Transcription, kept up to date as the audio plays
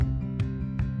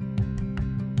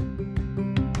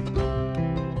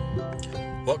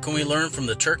What can we learn from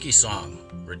the turkey song?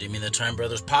 Redeeming the Time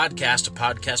Brothers podcast, a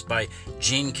podcast by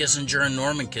Gene Kissinger and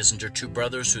Norman Kissinger, two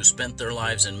brothers who spent their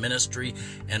lives in ministry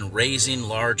and raising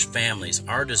large families.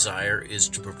 Our desire is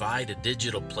to provide a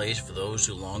digital place for those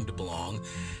who long to belong,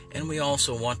 and we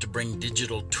also want to bring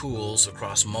digital tools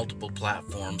across multiple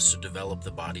platforms to develop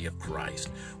the body of Christ.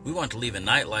 We want to leave a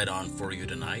nightlight on for you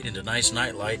tonight, and tonight's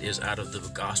nightlight is out of the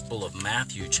Gospel of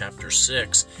Matthew, chapter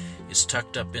 6. It's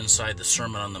tucked up inside the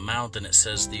Sermon on the Mount, and it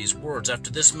says these words, "After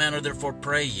this manner therefore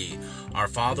pray ye, Our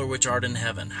Father which art in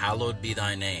heaven, hallowed be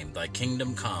thy name. Thy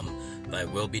kingdom come, thy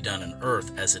will be done in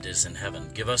earth as it is in heaven.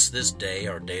 Give us this day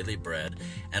our daily bread,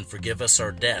 and forgive us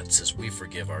our debts as we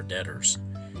forgive our debtors.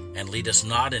 And lead us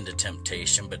not into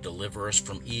temptation, but deliver us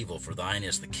from evil. For thine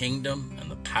is the kingdom, and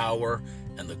the power,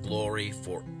 and the glory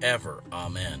forever.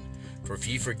 Amen. For if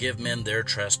ye forgive men their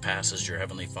trespasses, your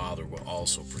heavenly Father will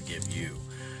also forgive you."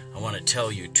 I want to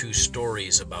tell you two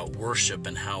stories about worship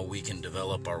and how we can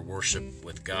develop our worship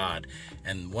with God.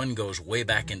 And one goes way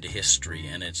back into history,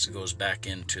 and it goes back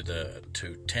into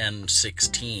to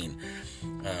 1016.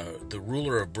 The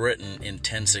ruler of Britain in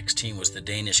 1016 was the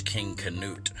Danish king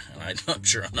Canute. And I'm not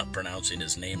sure I'm not pronouncing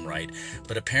his name right,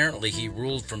 but apparently he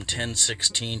ruled from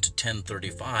 1016 to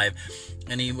 1035,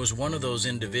 and he was one of those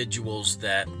individuals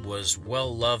that was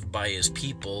well loved by his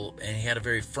people, and he had a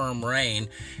very firm reign.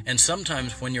 And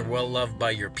sometimes when you're well loved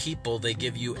by your people, they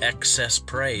give you excess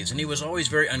praise, and he was always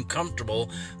very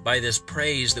uncomfortable by this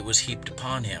praise that was heaped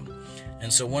upon him.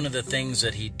 And so one of the things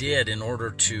that he did in order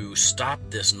to stop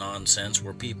this nonsense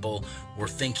where people were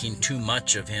thinking too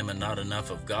much of him and not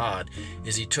enough of God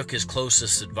is he took his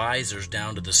closest advisors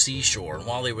down to the seashore. And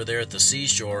while they were there at the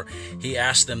seashore, he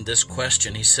asked them this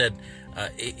question. He said,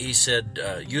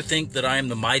 "You think that I am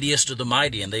the mightiest of the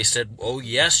mighty?" And they said, "Oh,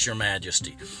 yes, your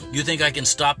majesty." "You think I can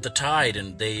stop the tide?"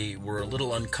 And they were a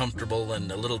little uncomfortable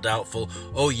and a little doubtful.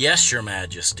 "Oh, yes, your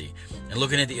majesty." And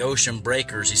looking at the ocean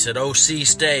breakers, he said, "Oh, sea,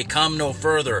 stay, come no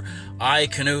further. I,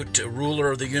 Canute,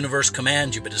 ruler of the universe,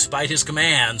 command you." But despite his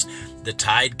commands, the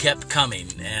tide kept coming,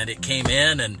 and it came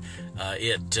in, and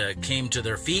it came to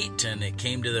their feet, and it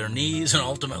came to their knees, and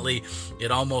ultimately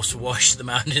it almost washed them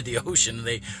out into the ocean, and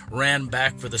they ran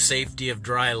back for the safety of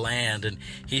dry land. And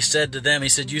he said to them, he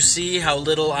said, "You see how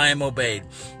little I am obeyed.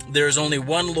 There is only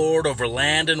one Lord over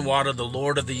land and water, the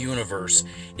Lord of the universe.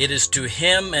 It is to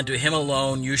him and to him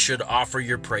alone you should offer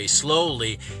your praise."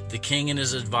 Slowly, the king and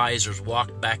his advisors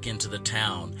walked back into the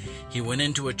town. He went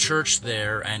into a church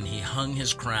there, and he hung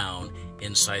his crown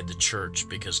inside the church,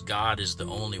 because God is the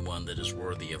only one that is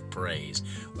worthy of praise.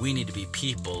 We need to be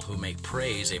people who make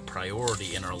praise a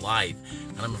priority in our life,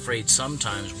 and I'm afraid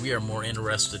sometimes we are more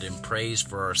interested in praise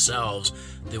for ourselves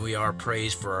than we are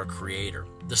praise for our Creator.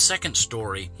 The second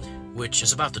story, which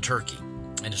is about the turkey,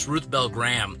 and it's Ruth Bell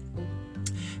Graham,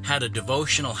 had a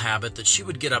devotional habit that she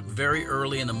would get up very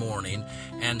early in the morning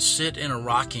and sit in a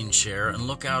rocking chair and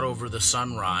look out over the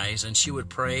sunrise, and she would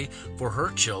pray for her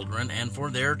children and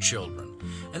for their children.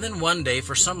 And then one day,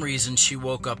 for some reason, she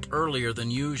woke up earlier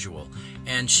than usual,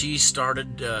 and she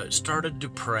started to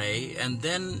pray, and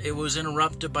then it was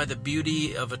interrupted by the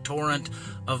beauty of a torrent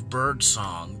of bird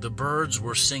song. The birds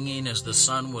were singing as the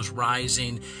sun was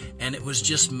rising, and it was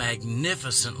just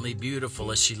magnificently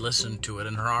beautiful as she listened to it,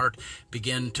 and her heart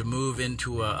began to move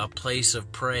into a place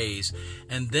of praise.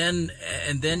 And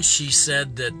then she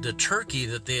said that the turkey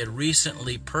that they had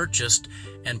recently purchased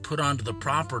and put onto the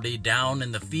property down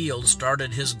in the field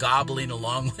started his gobbling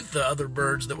along with the other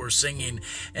birds that were singing.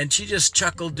 And she just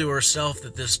chuckled to herself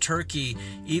that this turkey,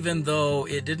 even though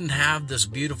it didn't have this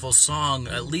beautiful song,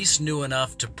 at least knew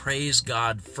enough to praise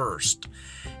God first.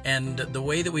 And the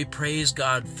way that we praise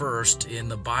God first in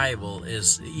the Bible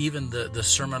is even the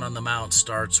Sermon on the Mount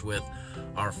starts with,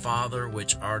 "Our Father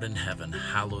which art in heaven,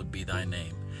 hallowed be thy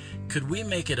name." Could we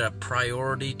make it a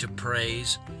priority to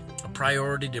praise? A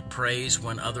priority to praise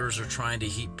when others are trying to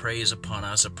heap praise upon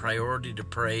us, a priority to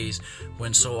praise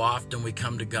when so often we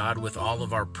come to God with all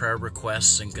of our prayer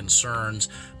requests and concerns,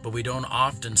 but we don't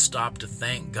often stop to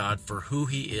thank God for who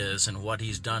He is and what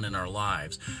He's done in our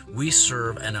lives. We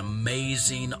serve an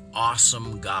amazing,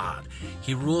 awesome God.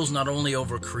 He rules not only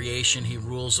over creation, He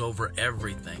rules over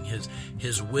everything.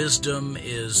 His wisdom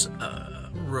is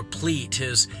replete.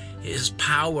 His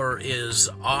power is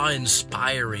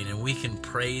awe-inspiring, and we can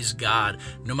praise God.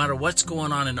 No matter what's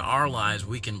going on in our lives,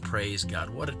 we can praise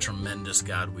God. What a tremendous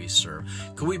God we serve.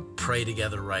 Could we pray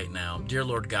together right now? Dear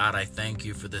Lord God, I thank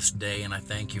you for this day, and I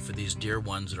thank you for these dear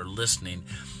ones that are listening.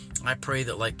 I pray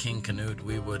that like King Canute,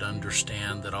 we would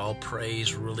understand that all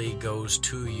praise really goes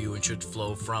to you and should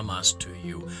flow from us to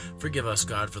you. Forgive us,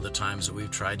 God, for the times that we've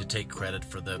tried to take credit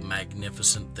for the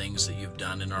magnificent things that you've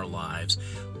done in our lives.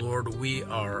 Lord, we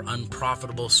are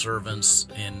unprofitable servants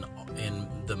in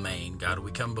the main. God,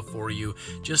 we come before you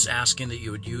just asking that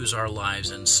you would use our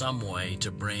lives in some way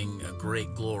to bring a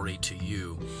great glory to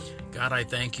you. God, I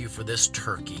thank you for this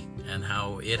turkey and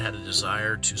how it had a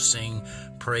desire to sing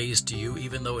praise to you,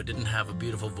 even though it didn't have a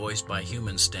beautiful voice by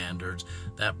human standards.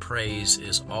 That praise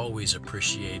is always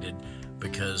appreciated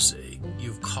because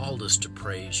you've called us to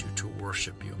praise you, to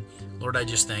worship you. Lord, I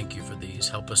just thank you for these.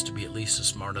 Help us to be at least as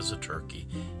smart as a turkey.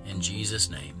 In Jesus'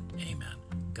 name, amen.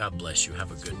 God bless you.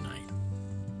 Have a good night.